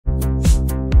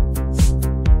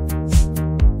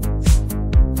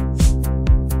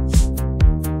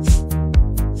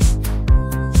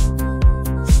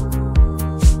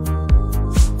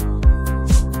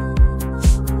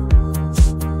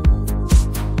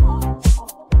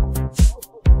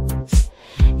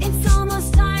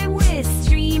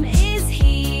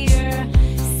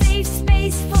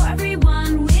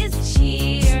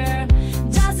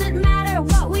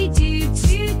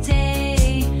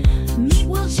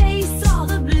chase all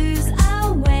the blues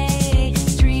away.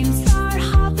 Dreams start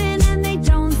hopping and they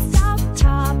don't stop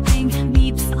topping.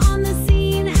 Meeps on the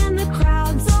scene and the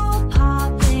crowd's all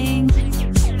popping.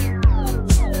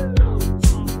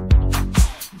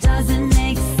 Doesn't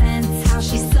make sense how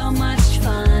she's so much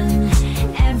fun.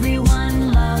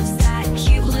 Everyone loves that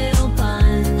cute little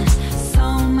bun. So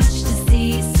much to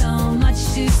see, so much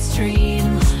to stream.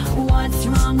 What's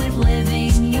wrong with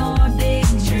living your big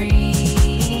dream?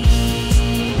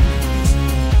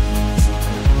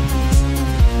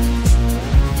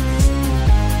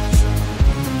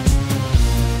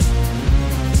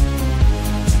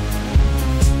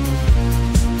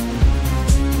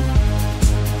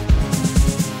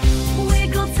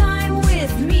 Wiggle time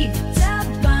with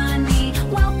MeepDaBunny.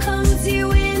 Welcomes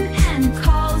you in and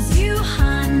calls you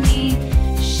honey.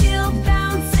 She'll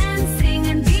bounce and sing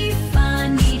and be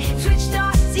funny.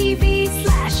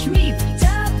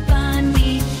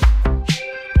 Twitch.tv/MeepDaBunny.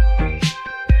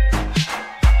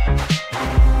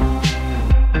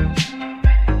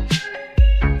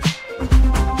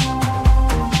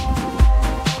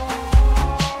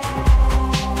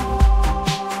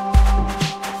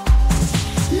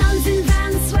 Nuns in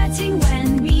vans sweating when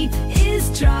Meep is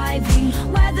driving.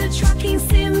 Whether trucking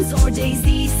sims or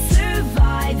Daisy